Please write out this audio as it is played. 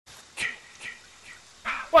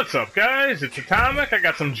What's up, guys? It's Atomic. I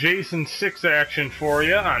got some Jason 6 action for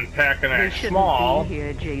you on Pack and Act Small. Be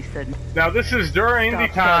here, Jason. Now, this is during the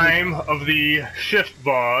time of the shift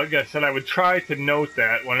bug. I said I would try to note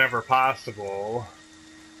that whenever possible.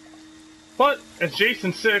 But, as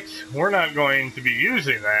Jason 6, we're not going to be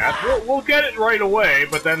using that. We'll get it right away,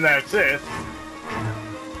 but then that's it.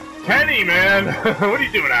 Kenny, man! What are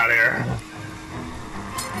you doing out here?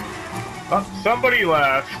 Oh, somebody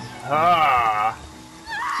left. Ah.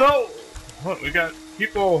 So, we got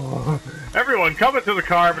people, everyone coming to the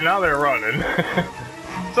car, but now they're running.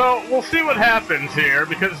 So, we'll see what happens here,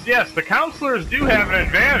 because yes, the counselors do have an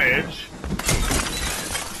advantage,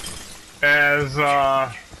 as,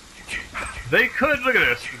 they could, look at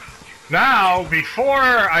this. Now, before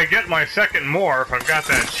I get my second morph, I've got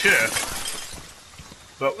that shift.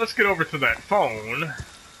 But let's get over to that phone,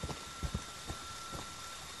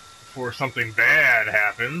 before something bad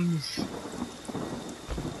happens.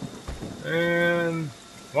 And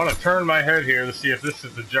I want to turn my head here to see if this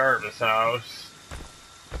is the Jarvis house.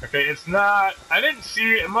 Okay, it's not. I didn't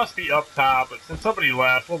see it. It must be up top, but since somebody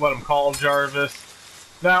left, we'll let them call Jarvis.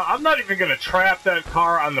 Now, I'm not even going to trap that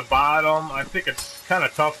car on the bottom. I think it's kind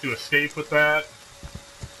of tough to escape with that.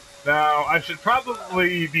 Now, I should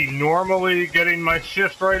probably be normally getting my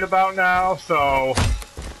shift right about now, so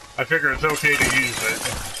I figure it's okay to use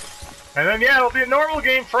it. And then, yeah, it'll be a normal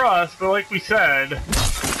game for us, but like we said,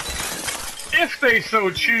 if they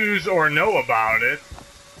so choose or know about it,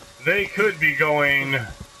 they could be going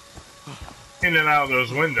in and out of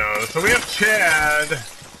those windows. So we have Chad.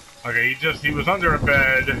 Okay, he was under a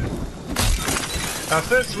bed. Now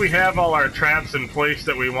since we have all our traps in place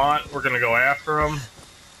that we want, we're gonna go after him.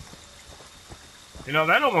 You know,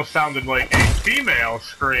 that almost sounded like a female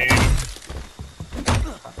scream.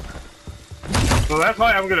 So that's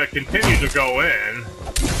why I'm gonna continue to go in.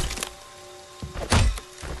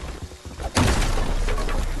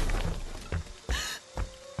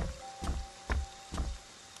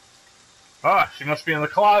 Ah, she must be in the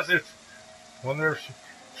closet. Wonder if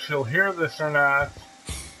she'll hear this or not.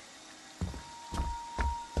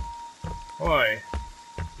 Boy,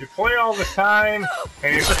 you play all the time,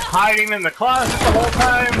 and you're just hiding in the closet the whole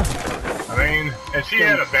time? I mean, and she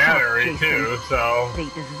had a battery too, so... They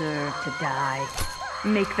deserve to die.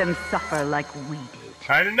 Make them suffer like we did.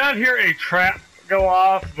 I did not hear a trap go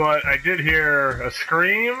off, but I did hear a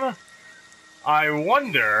scream. I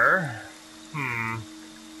wonder...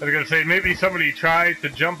 I was gonna say, maybe somebody tried to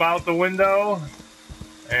jump out the window,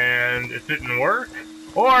 and it didn't work?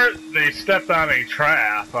 Or they stepped on a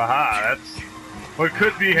trap. Aha, that's what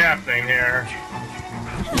could be happening here.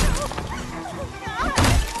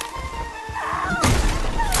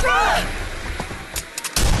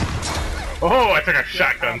 Oh, I took a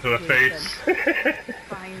shotgun to the face.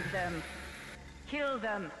 Find them. Kill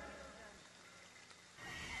them.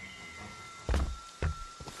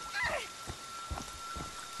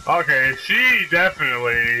 Okay, she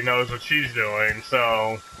definitely knows what she's doing,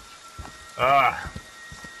 so...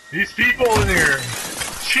 these people in their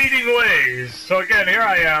cheating ways. So again, here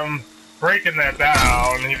I am, breaking that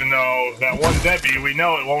down, even though that one Debbie, we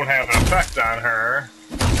know it won't have an effect on her.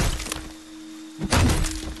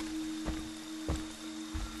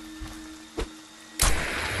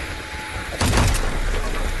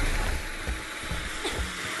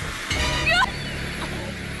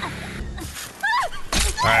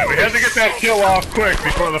 Alright, we had to get that kill off quick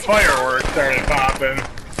before the fireworks started popping.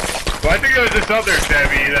 So I think it was this other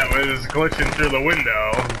Debbie that was glitching through the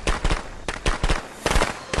window.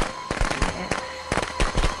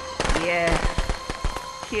 Yes.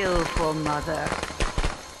 Kill for mother.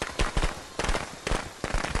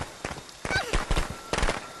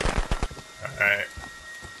 Alright.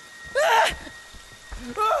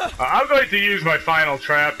 I'm going to use my final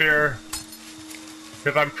trap here,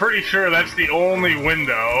 because I'm pretty sure that's the only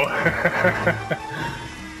window.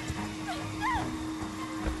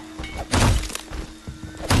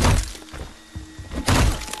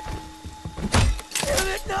 Damn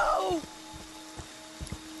it, no!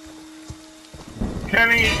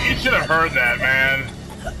 Kenny, you should have heard that, man.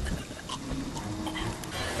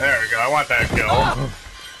 There we go, I want that kill.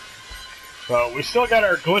 So, we still got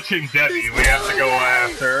our glitching Debbie we have to go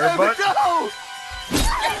after, but...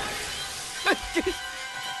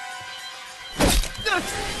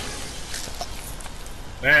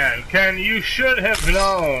 Man, Ken, you should have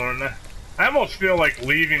known. I almost feel like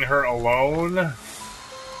leaving her alone.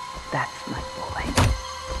 That's my boy.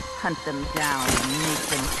 Hunt them down and make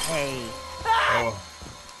them pay. Oh.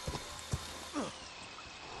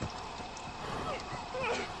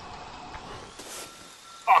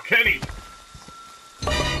 Oh, Kenny!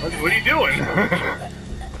 What are you doing?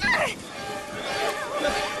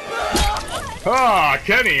 Oh,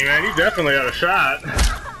 Kenny, man, you definitely had a shot.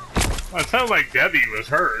 Well, it sounded like Debbie was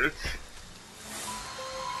hurt.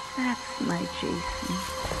 That's my Jason.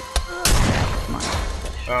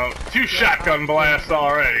 Oh, 2 shotgun blasts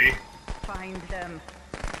already. Find them.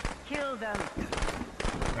 Kill them.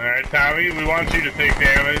 Alright, Tommy, we want you to take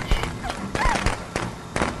damage.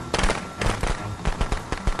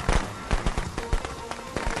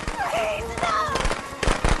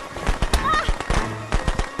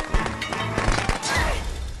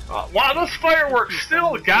 Wow, those fireworks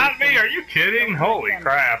still got me? Are you kidding? Holy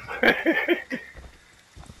crap.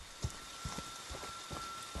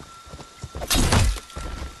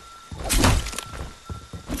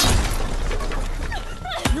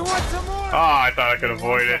 You want some more? Oh, I thought I could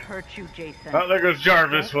avoid it. Hurt you, Jason. Oh, there goes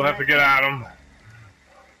Jarvis. We'll have to get at him.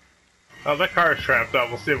 Oh, that car's trapped up.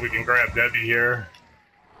 We'll see if we can grab Debbie here.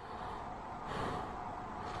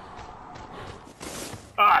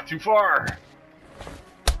 Ah, too far.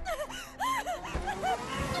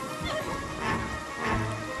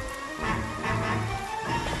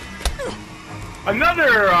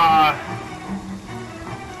 Another,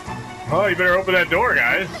 oh, you better open that door,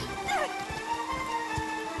 guys.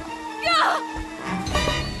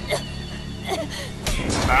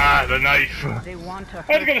 Ah, the knife. They want to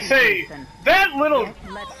I was gonna say, Jason. that little,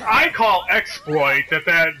 I call exploit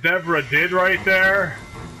that Deborah did right there,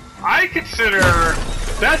 I consider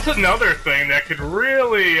that's another thing that could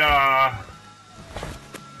really, You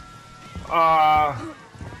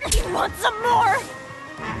want some more?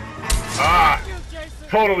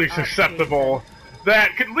 totally susceptible.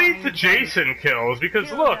 That could lead to Jason kills,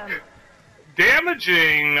 because look,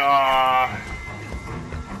 damaging,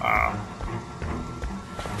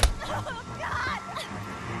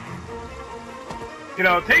 you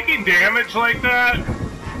know, taking damage like that,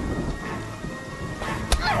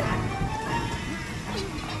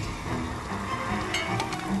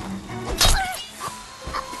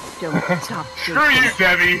 Don't stop, screw Jason. you,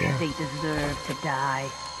 Debbie. They deserve to die.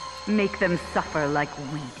 Make them suffer like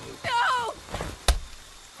we did. No!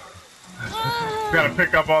 Gotta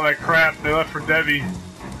pick up all that crap they left for Debbie.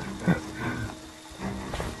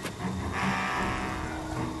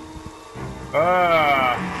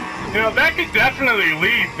 You know, that could definitely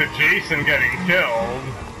lead to Jason getting killed.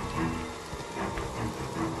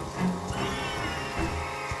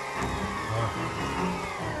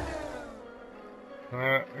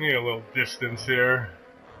 I need a little distance here.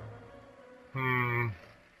 And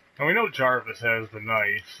we know Jarvis has the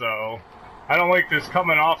knife, so I don't like this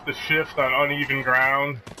coming off the shift on uneven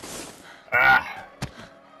ground. Ah.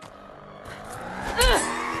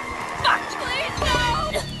 Fuck, please,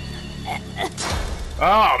 no!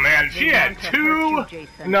 Oh man, she had 2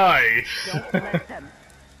 knives. Don't let them.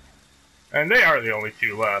 And they are the only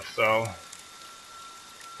 2 left, so.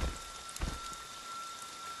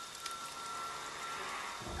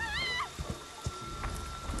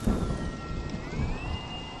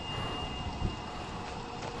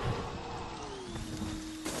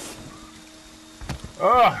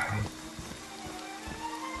 Ugh.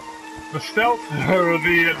 The stealth,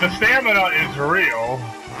 the stamina is real.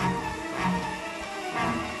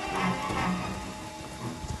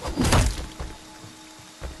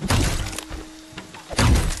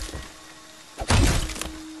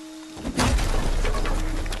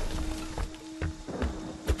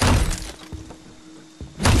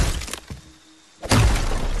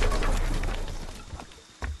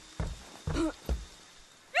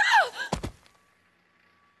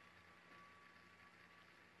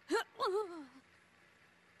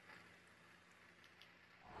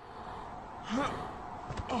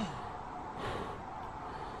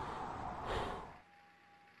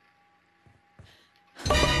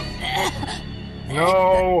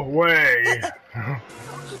 No way.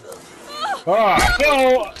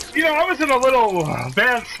 So, you know, I was in a little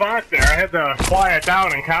bad spot there. I had to quiet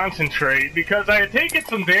down and concentrate because I had taken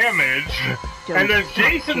some damage. And as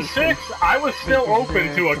Jason 6, I was still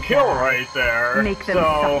open to a kill right there. Make them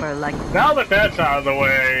So, suffer like now that that's out of the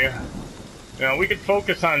way, you know, we can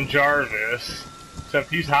focus on Jarvis. Except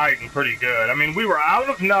he's hiding pretty good. I mean, we were out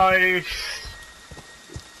of knives.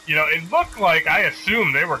 You know, it looked like, I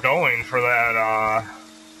assumed they were going for that,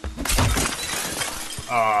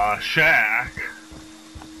 shack.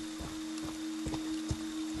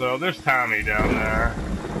 So there's Tommy down there.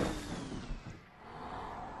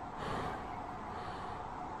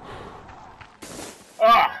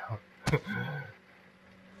 Ah!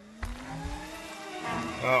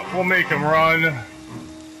 We'll make him run.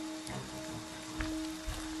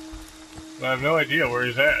 I have no idea where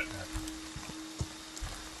he's at.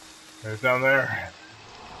 He's down there.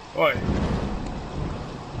 Boy.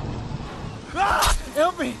 Ah!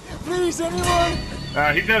 Help me! Please, anyone!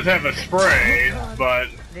 He does have a spray, but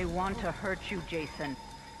They want to hurt you, Jason.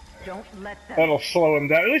 Don't let them. that'll slow him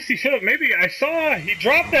down. At least he should have. Maybe I saw he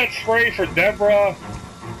dropped that spray for Deborah.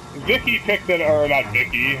 Vicky picked it, or not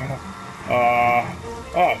Vicky.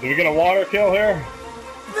 Did we get a water kill here?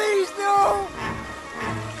 Please, no!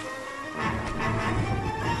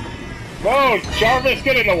 No, Jarvis,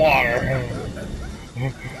 get in the water.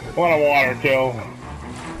 Want a water kill.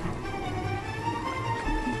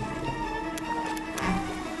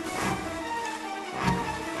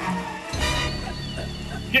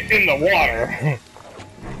 Get in the water.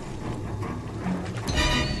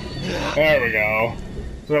 There we go.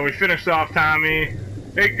 So we finished off Tommy.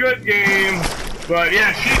 A good game. But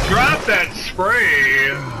yeah, she dropped that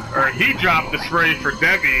spray. Or he dropped the spray for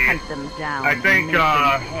Debbie. Hunt them down. I think, make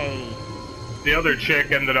them pay. the other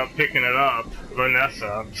chick ended up picking it up,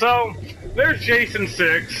 Vanessa. So, there's Jason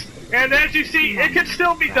 6, and as you see, it can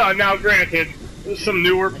still be done. Now, granted, there's some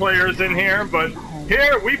newer players in here, but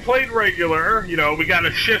here, we played regular. You know, we got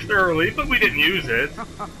a shift early, but we didn't use it.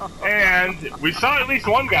 And we saw at least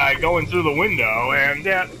one guy going through the window, and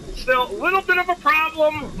yeah, still a little bit of a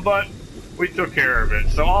problem, but we took care of it.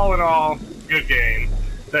 So, all in all, good game.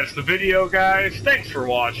 That's the video, guys. Thanks for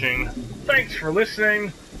watching. Thanks for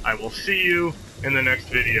listening. I will see you in the next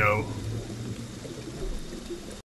video.